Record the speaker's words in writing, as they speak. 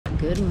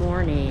Good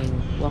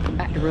morning. Welcome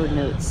back to Road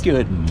Notes.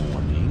 Good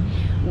morning.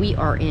 We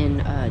are in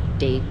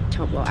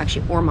Daytona, well,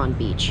 actually Ormond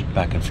Beach.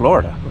 Back in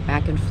Florida. We're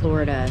back in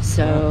Florida.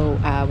 So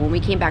when we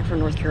came back from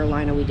North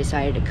Carolina, we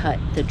decided to cut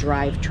the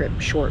drive trip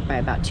short by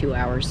about 2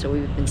 hours. So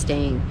we've been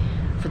staying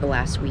for the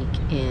last week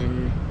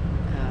in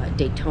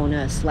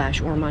Daytona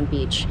 / Ormond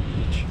Beach.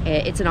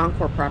 It's an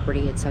Encore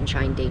property at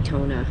Sunshine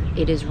Daytona.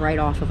 It is right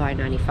off of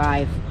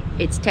I-95.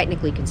 It's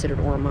technically considered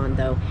Ormond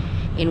though,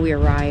 and we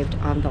arrived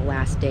on the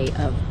last day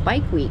of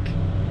bike week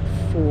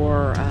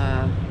for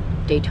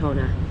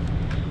Daytona.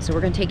 So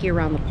we're going to take you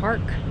around the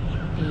park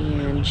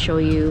and show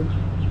you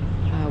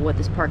what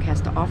this park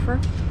has to offer.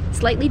 It's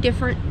slightly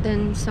different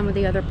than some of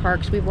the other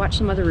parks. We've watched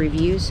some other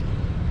reviews.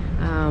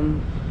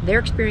 Their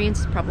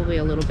experience is probably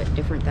a little bit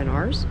different than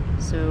ours.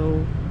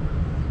 So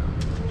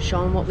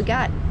show them what we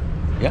got.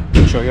 Yeah,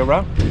 show you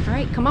around. All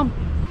right, come on.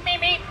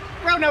 Beep, beep.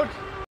 Road Notes.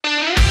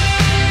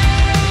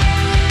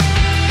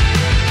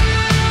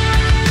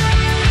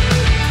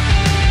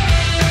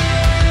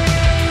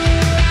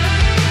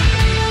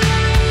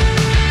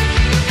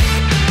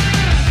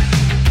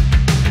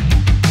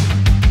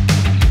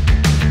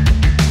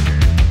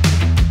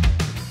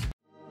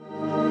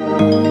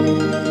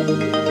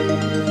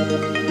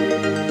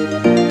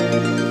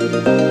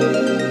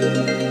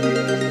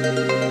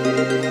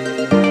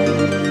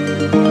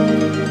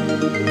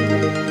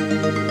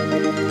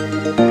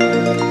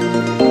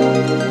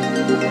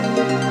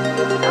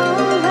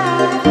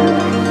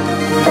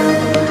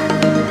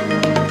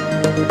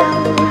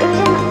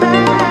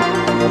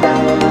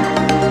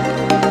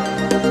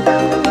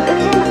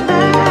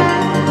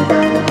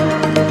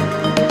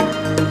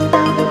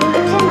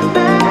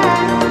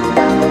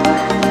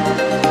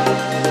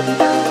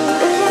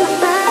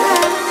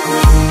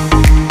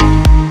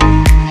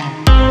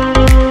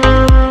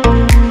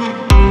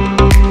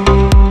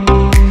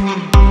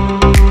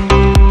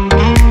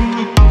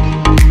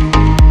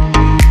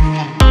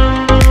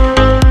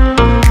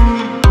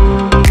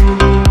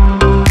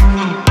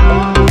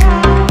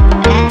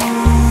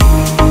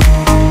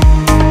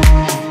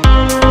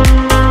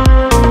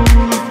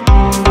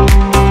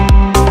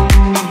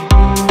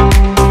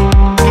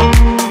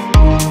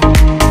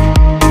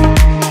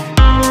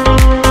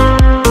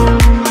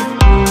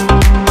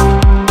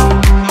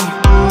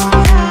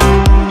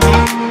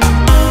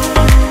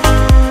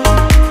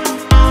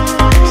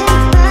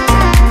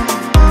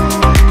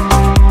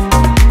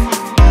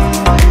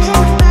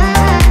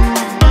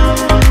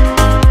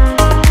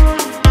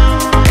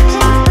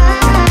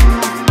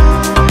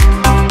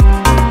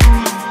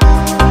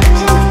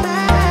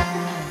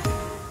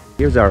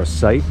 Here's our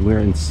site. We're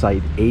in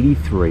site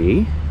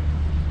 83,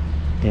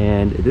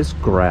 and it is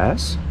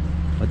grass,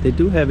 but they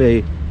do have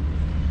a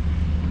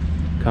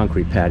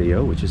concrete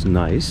patio, which is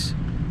nice.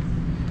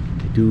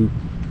 They do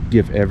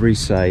give every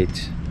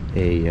site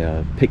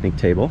a picnic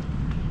table.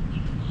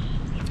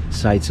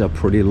 Sites are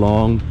pretty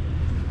long.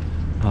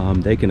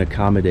 They can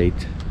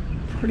accommodate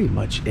pretty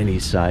much any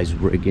size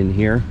rig in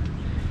here.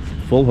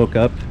 Full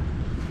hookup.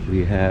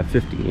 We have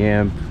 50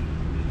 amp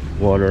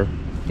water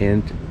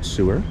and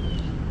sewer.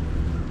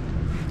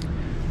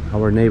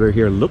 Our neighbor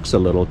here looks a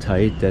little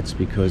tight. That's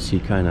because he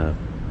kind of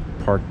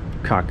parked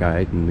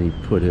cockeyed and he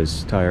put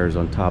his tires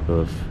on top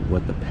of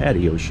what the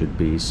patio should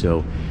be.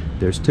 So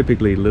there's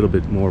typically a little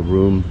bit more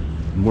room,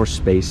 more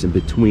space in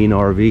between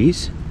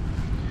RVs.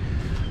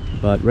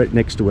 But right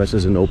next to us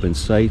is an open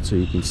site, so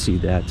you can see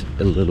that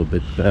a little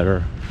bit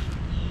better.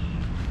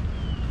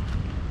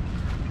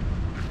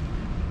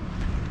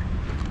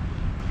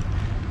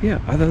 Yeah,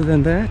 other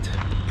than that,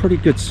 pretty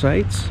good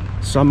sites.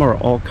 Some are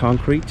all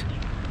concrete,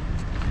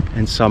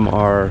 and some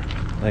are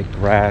like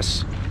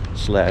grass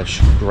 /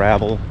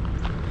 gravel.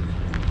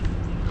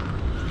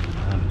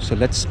 So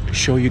let's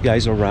show you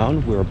guys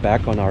around. We're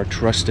back on our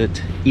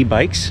trusted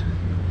e-bikes,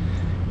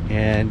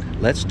 and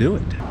let's do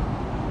it.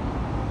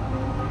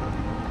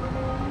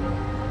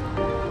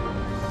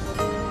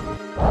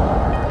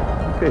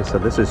 Okay, so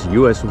this is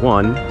US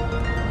 1,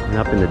 and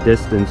up in the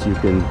distance you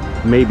can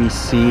maybe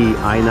see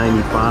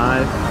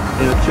I-95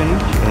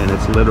 interchange, and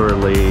it's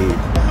literally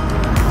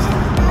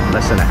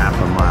less than a half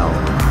a mile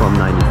from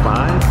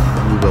 95.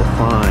 You will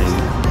find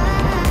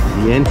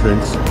the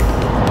entrance to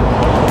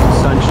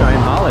Sunshine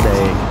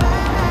Holiday,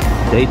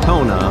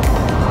 Daytona.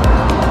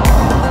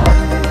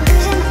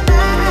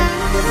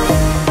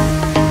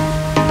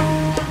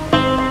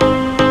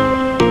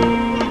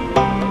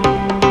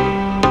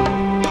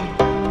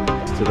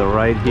 To the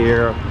right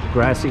here,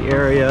 grassy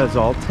area is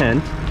all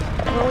tent.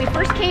 When we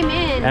first came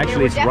in,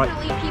 actually, there were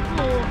definitely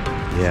people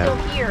still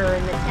here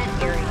in the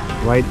tent area.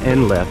 Right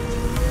and left.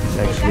 It's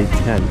actually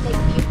tent.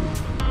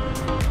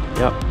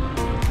 Yep.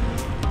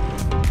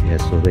 Yeah,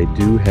 so they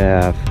do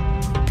have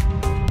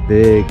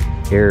big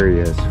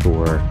areas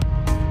for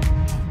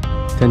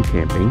tent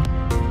camping.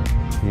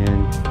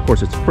 And of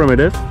course it's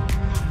primitive.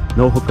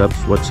 No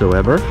hookups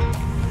whatsoever.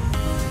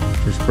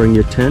 Just bring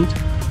your tent,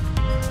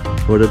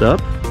 put it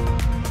up,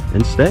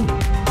 and stay.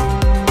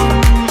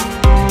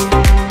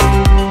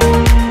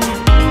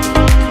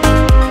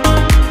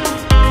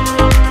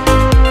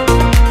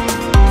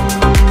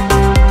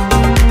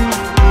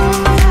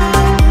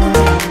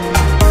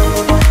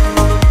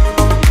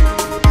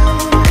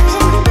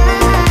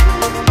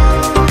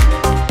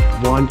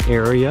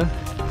 area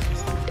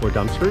for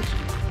dumpsters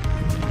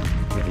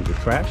and your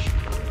trash.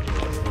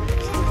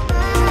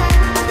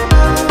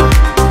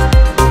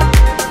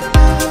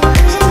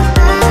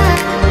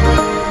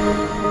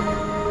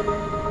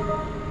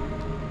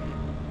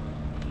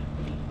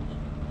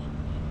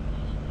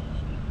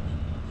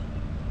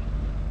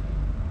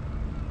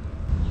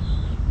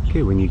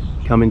 Okay, when you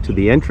come into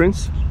the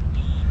entrance,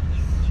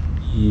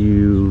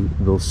 you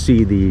will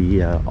see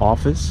the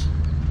office,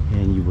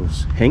 and you will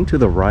hang to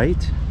the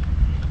right.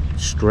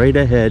 Straight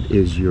ahead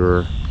is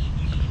your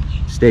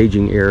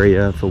staging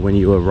area for when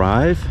you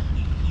arrive.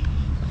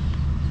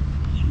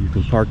 You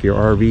can park your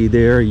RV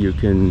there. You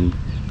can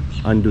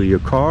undo your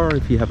car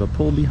if you have a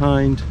pull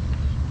behind,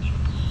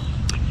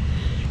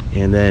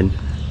 and then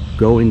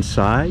go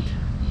inside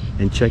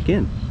and check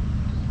in.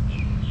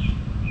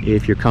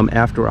 If you come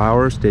after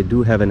hours, they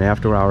do have an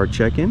after-hour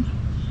check-in.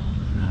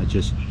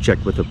 Just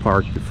check with the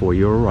park before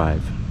you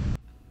arrive.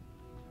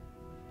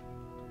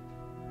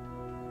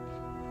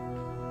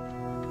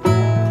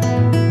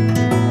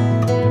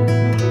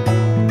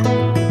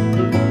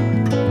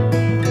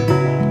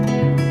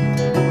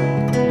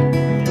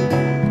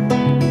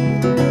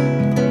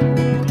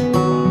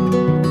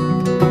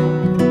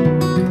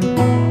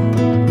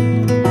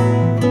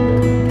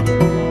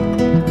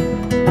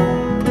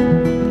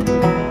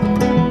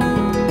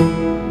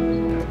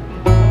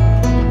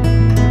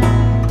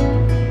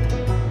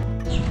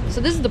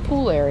 This is the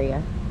pool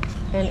area,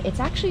 and it's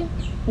actually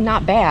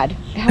not bad.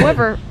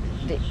 However,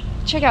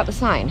 check out the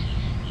sign.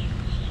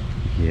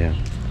 Yeah.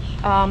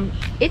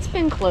 It's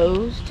been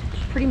closed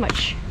pretty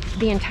much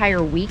the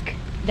entire week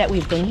that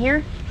we've been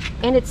here,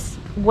 and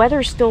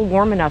weather's still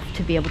warm enough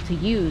to be able to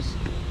use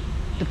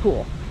the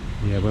pool.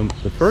 Yeah, when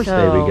the first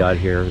day we got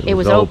here, it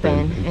was open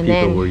and people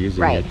then were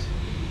using it.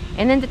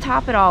 And then to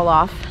top it all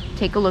off,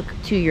 take a look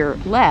to your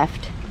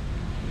left.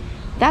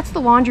 That's the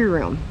laundry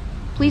room.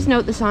 Please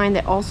note the sign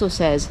that also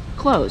says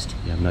closed.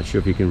 Yeah, I'm not sure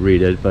if you can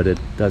read it, but it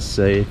does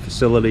say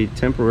facility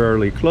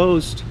temporarily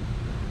closed.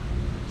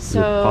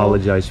 So we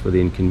apologize for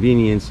the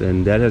inconvenience,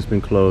 and that has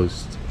been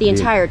closed the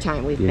entire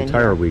time we've been here. The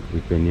entire week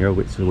we've been here.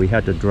 So we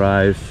had to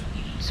drive.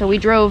 So we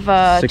drove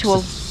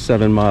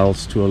 7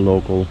 miles to a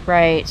local.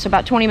 Right. So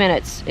about 20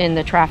 minutes in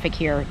the traffic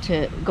here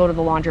to go to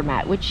the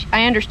laundromat, which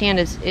I understand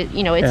is, it's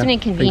an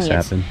inconvenience.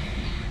 Things happen.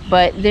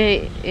 But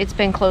it's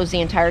been closed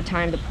the entire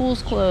time. The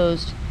pool's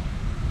closed.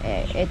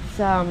 It's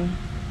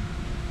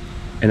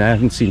and I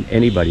haven't seen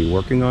anybody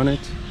working on it.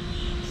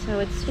 So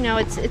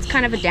it's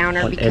kind of a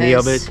downer on because any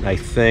of it. I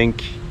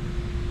think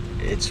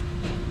it's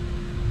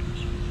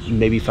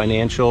maybe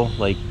financial.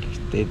 Like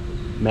the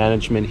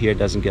management here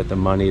doesn't get the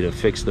money to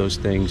fix those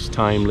things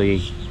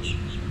timely.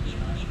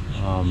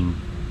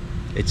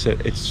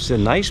 It's a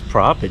nice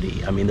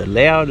property. I mean, the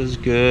layout is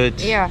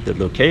good. Yeah. The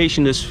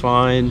location is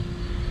fine.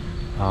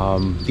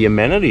 The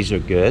amenities are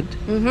good.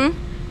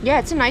 Mm-hmm. Yeah,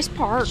 it's a nice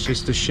park. It's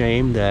just a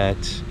shame that,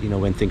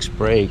 when things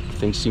break,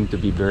 things seem to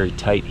be very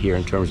tight here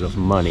in terms of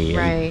money.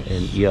 Right.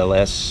 And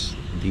ELS,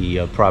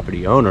 the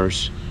property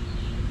owners,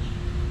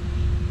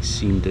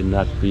 seem to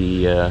not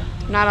be...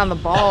 not on the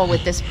ball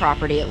with this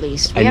property, at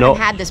least. We haven't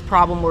had this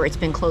problem where it's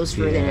been closed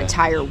for an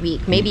entire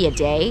week, maybe a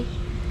day.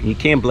 You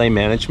can't blame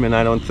management,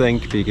 I don't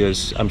think,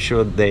 because I'm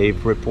sure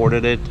they've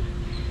reported it.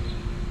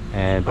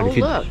 But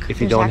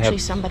if you don't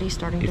have somebody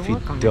starting to work on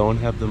it. If you don't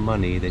have the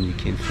money, then you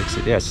can't fix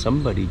it. Yeah,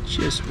 somebody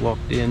just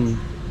walked in.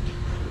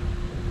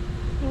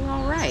 Well,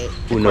 all right.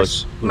 Who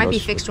knows? Might be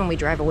fixed when we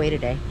drive away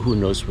today. Who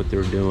knows what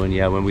they're doing?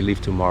 Yeah, when we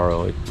leave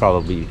tomorrow, it'll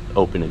probably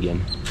open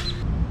again.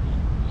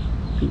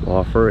 We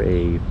offer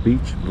a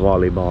beach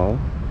volleyball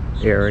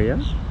area.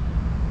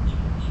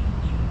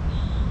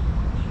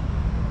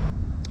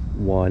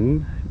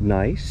 One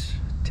nice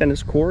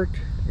tennis court,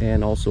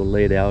 and also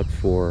laid out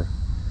for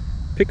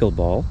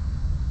pickleball.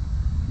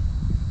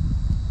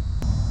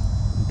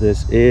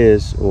 This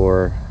is,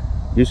 or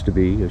used to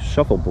be, a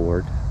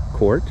shuffleboard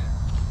court.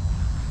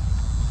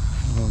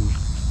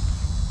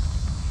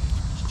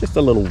 It's just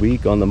a little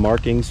weak on the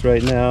markings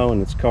right now,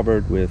 and it's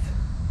covered with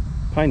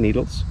pine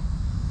needles.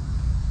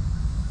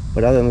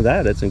 But other than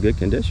that, it's in good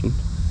condition.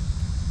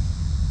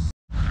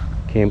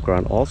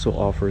 Campground also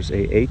offers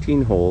a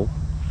 18-hole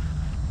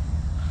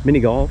mini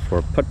golf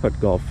or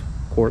putt-putt golf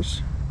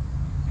course.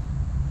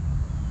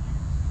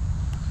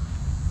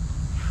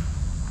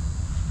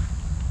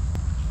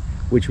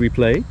 Which we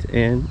played,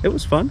 and it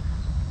was fun.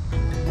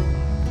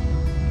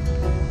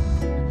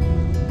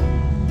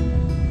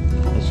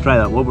 Let's try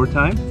that one more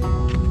time.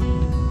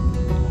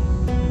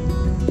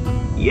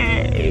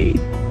 Yay!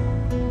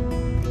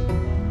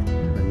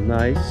 A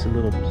nice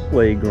little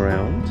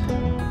playground.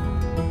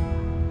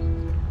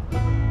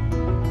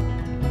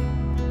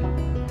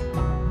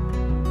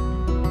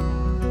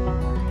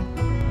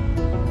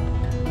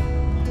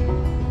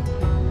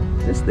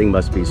 This thing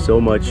must be so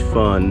much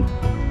fun.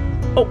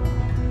 Oh!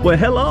 Well,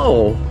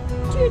 hello!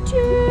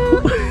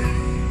 Choo-choo!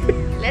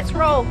 Let's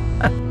roll!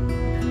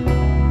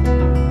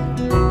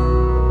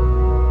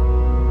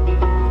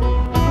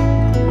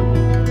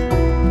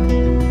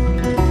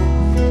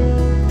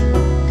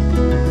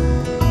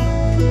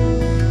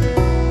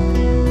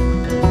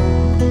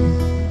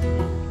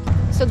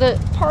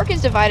 park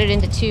is divided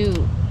into two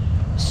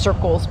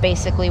circles,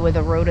 basically, with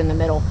a road in the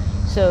middle.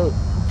 So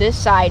this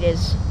side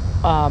is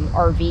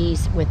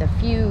RVs with a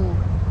few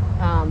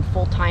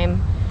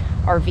full-time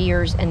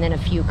RVers and then a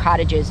few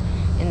cottages,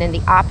 and then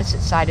the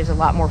opposite side is a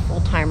lot more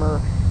full-timer,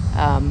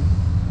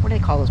 what do they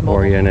call those?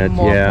 Oriented,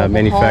 yeah,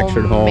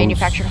 manufactured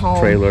homes,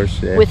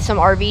 trailers, yeah. With some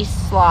RV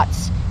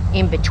slots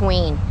in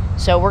between.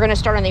 So we're going to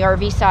start on the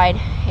RV side,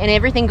 and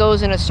everything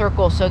goes in a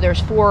circle. So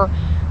there's four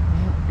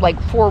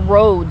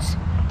roads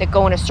that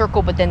go in a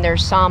circle, but then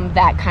there's some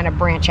that kind of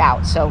branch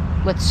out. So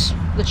let's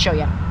show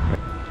you.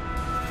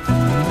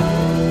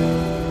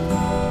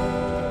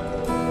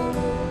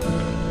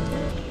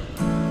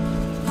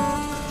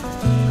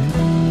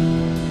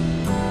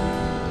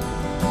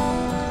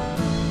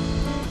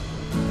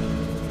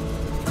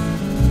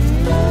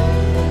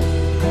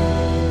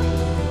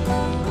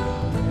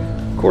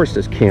 Of course,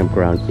 this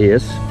campground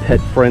is pet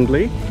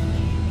friendly,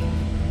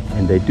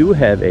 and they do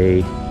have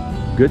a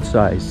good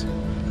size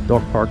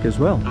dog park as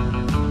well.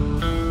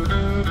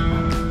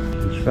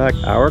 In fact,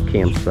 our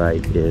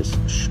campsite is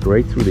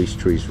straight through these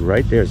trees.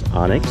 Right there's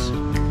onyx,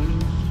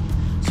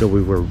 so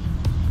we were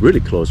really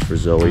close for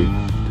Zoe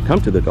to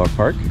come to the dog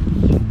park.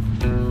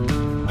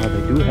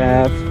 They do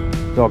have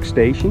dog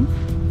station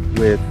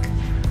with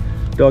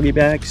doggy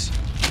bags.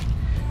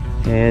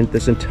 And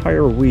this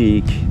entire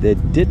week they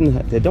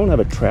don't have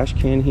a trash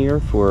can here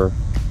for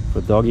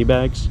doggy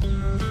bags,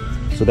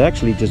 so they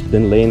actually just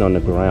been laying on the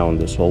ground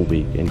this whole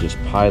week and just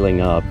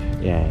piling up,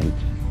 and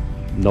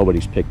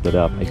nobody's picked it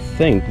up. I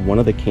think one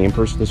of the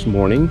campers this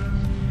morning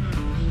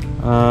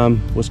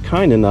was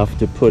kind enough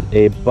to put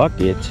a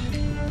bucket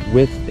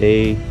with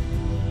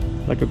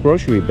like a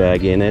grocery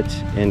bag in it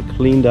and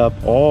cleaned up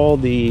all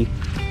the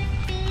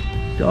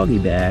doggy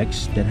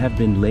bags that have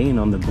been laying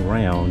on the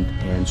ground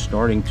and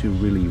starting to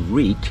really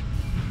reek,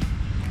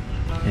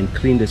 and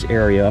clean this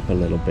area up a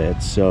little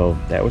bit. So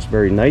that was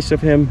very nice of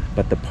him,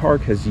 but the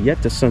park has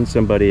yet to send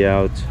somebody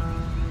out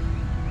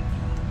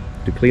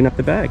to clean up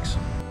the bags.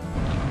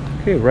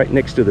 Okay, right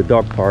next to the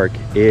dog park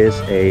is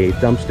a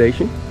dump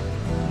station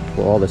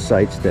for all the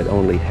sites that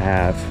only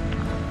have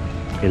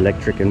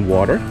electric and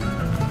water.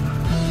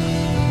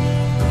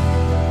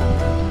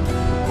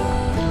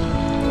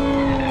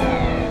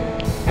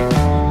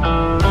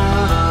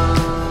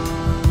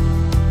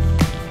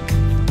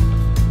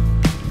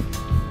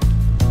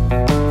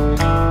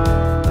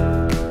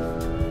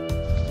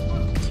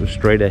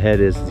 Straight ahead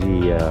is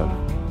the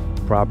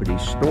property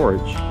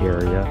storage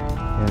area,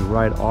 and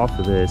right off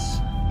of this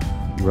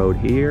road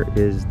here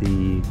is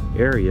the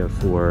area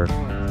for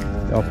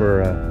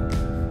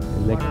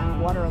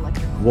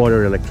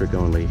water electric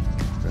only,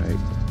 right?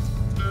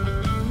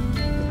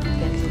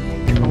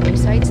 Only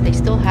sites, they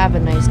still have a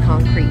nice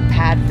concrete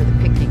pad for the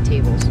picnic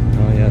tables.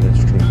 Oh yeah,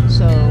 that's true.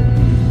 So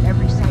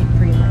every site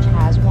pretty much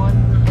has one,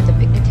 and the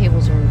picnic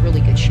tables are in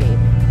really good shape.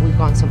 We've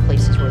gone some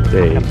places where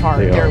they're coming apart.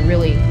 They're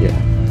really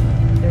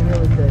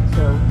good.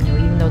 So, you know,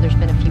 even though there's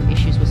been a few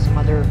issues with some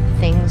other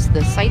things,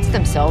 the sites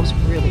themselves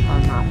really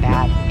are not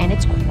bad, and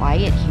it's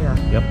quiet here.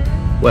 Yep.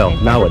 Well,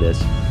 now it is.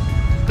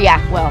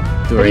 Yeah. Well,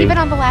 but even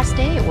on the last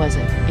day, it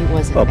wasn't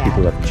well, bad.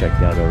 People have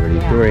checked out already.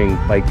 Yeah. During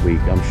bike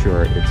week, I'm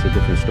sure it's a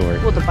different story.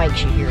 Well, the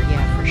bikes you hear,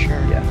 yeah, for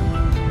sure. Yeah.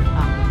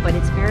 But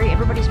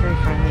everybody's very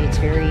friendly. It's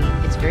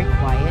very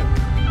quiet.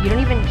 You don't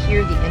even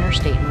hear the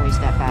interstate noise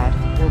that bad.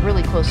 We're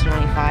really close to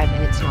 95,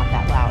 and it's not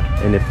that loud.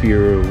 And if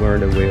you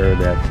weren't aware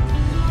that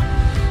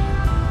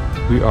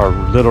we are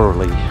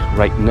literally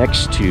right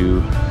next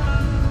to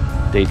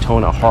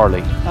Daytona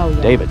Harley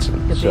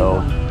Davidson,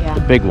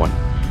 the big one.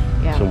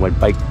 Yeah. So when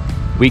bike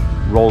week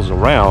rolls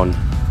around,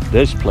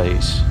 this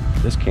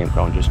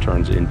campground just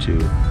turns into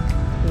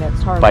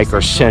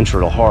Biker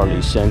Central,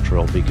 Harley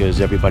Central,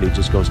 because everybody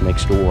just goes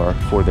next door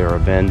for their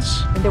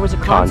events. And there was a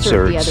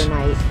concert the other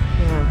night.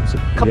 Yeah.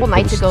 A couple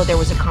nights ago, there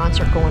was a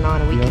concert going on,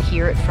 and we could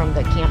hear it from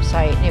the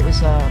campsite. And it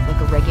was like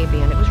a reggae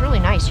band. It was really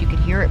nice. You could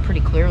hear it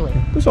pretty clearly.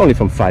 It was only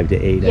from 5 to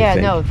 8. Yeah, I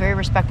think. No, very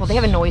respectful. They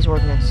have a noise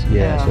ordinance.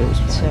 Yeah, so it was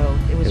fine. So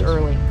it was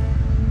early.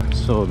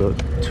 So the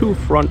two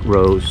front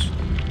rows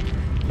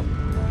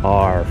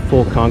are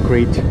full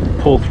concrete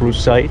pull-through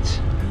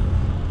sites.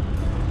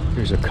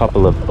 There's a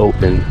couple of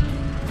open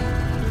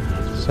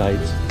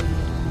sites.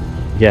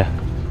 Yeah,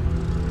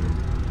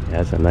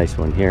 that's a nice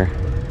one here.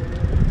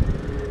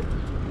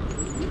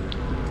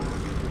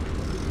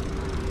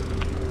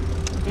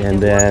 And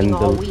then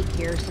all week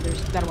here, so you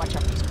gotta watch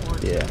out for these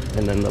corns. Yeah,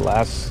 and then the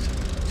last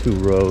two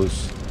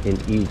rows in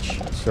each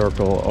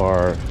circle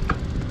are,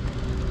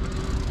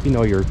 you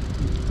know, your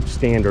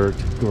standard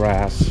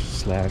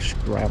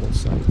grass/gravel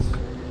sites.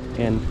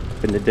 And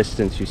in the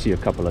distance, you see a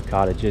couple of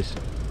cottages.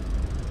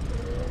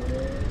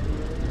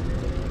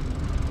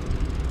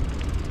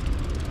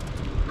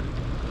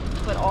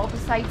 But all the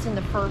sites in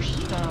the first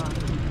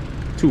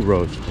 2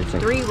 rows, I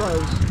think. 3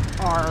 rows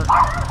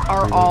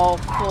are all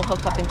full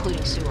hookup,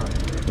 including sewer.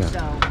 Yeah. So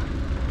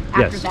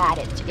after that,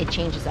 it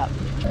changes up.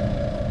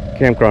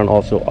 Campground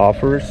also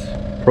offers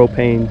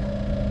propane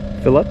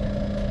fill-up.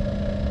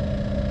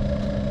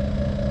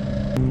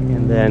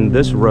 And then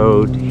this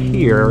road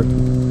here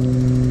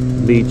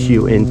leads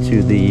you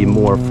into the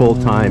more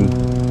full-time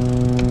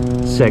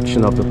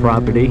section of the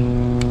property,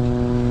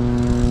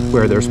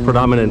 where there's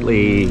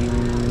predominantly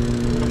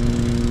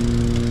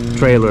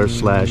trailers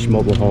slash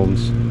mobile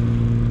homes.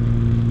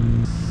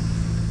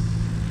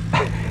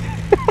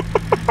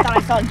 Thought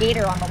I saw a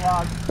gator on the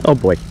log. Oh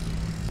boy.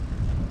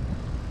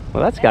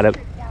 Well, that's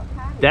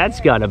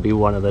gotta be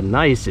one of the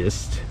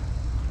nicest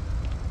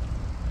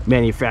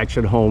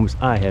manufactured homes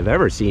I have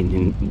ever seen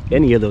in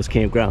any of those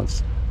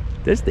campgrounds.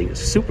 This thing is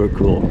super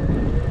cool.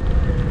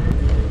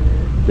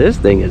 This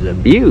thing is a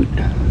beaut.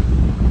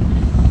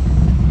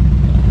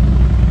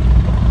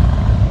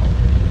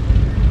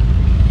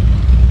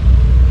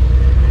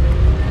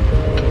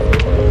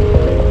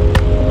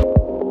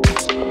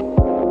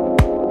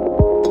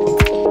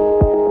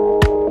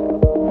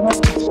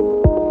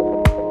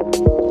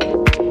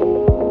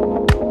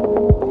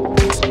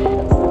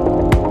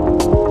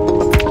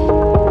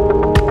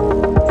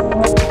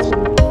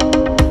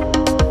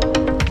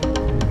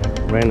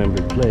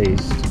 Randomly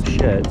placed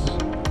sheds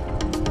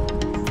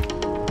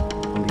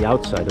on the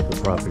outside of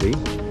the property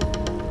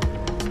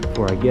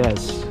for, I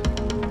guess,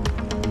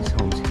 these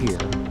homes here.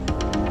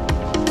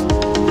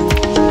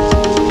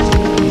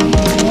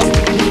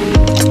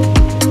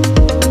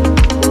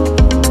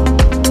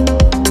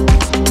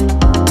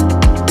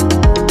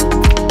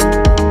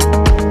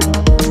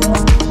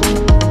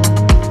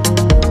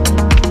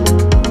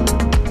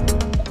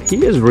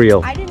 He is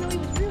real. I didn't know he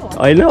was real.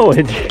 I know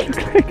it.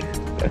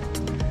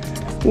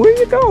 Where are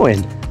you going?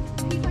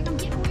 He's like, I'm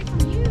getting away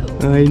from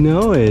you. I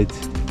know it.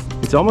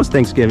 It's almost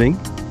Thanksgiving.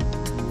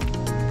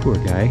 Poor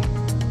guy.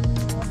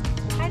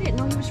 I didn't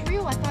know he was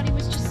real. I thought he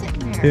was just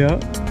sitting there. Yeah.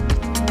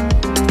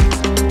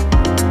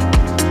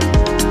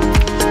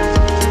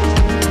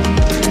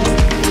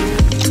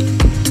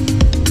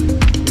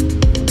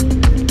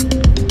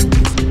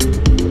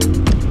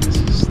 This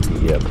is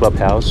the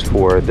clubhouse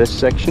for this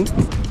section.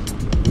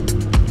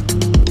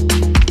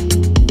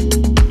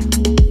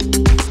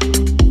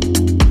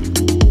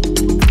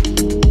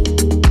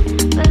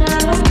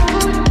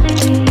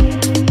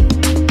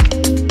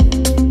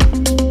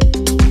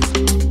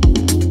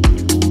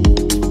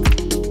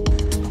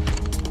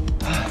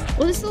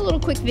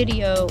 Quick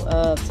video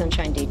of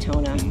Sunshine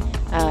Daytona.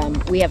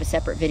 We have a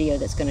separate video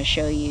that's going to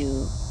show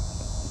you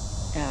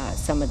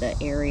some of the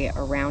area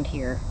around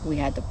here. We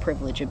had the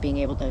privilege of being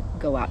able to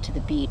go out to the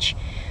beach.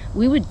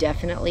 We would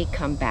definitely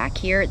come back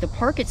here. The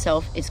park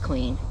itself is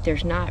clean.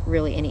 There's not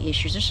really any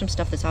issues. There's some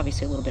stuff that's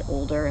obviously a little bit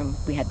older, and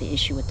we had the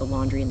issue with the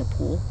laundry in the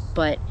pool,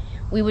 but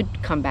we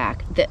would come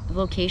back. The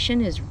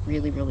location is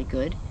really, really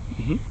good.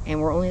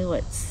 And we're only,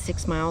 what,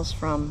 6 miles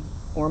from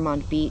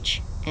Ormond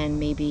Beach and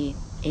maybe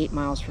 8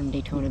 miles from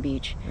Daytona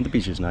Beach. And the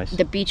beach is nice.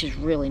 The beach is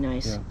really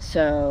nice. Yeah.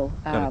 So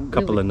got a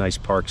couple of nice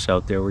parks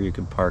out there where you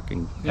can park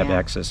and have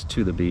access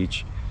to the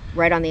beach.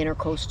 Right on the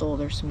Intercoastal,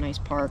 there's some nice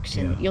parks,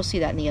 and you'll see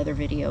that in the other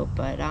video.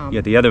 But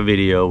yeah, the other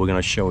video we're going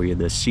to show you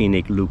the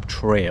Scenic Loop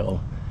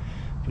Trail,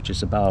 which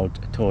is about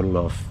a total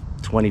of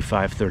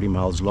 25-30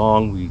 miles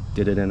long. We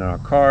did it in our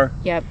car.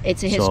 Yeah,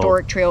 it's a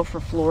historic trail for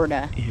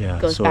Florida. Yeah,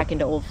 it goes back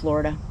into old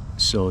Florida.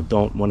 So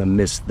don't want to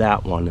miss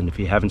that one. And if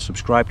you haven't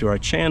subscribed to our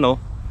channel,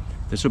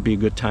 this would be a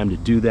good time to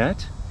do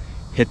that.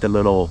 Hit the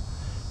little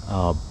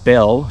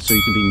bell so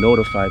you can be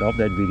notified of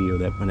that video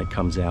that when it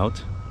comes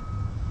out.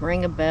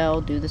 Ring a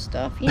bell, do the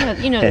stuff. You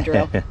know the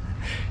drill.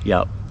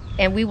 Yep.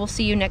 And we will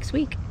see you next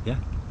week. Yeah.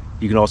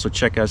 You can also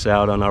check us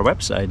out on our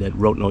website at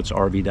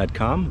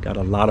rotenotesrv.com. Got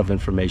a lot of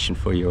information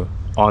for you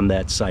on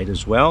that site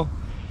as well.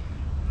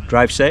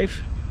 Drive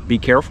safe. Be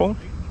careful.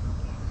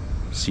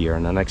 See you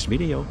in the next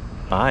video.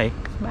 Bye.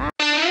 Bye.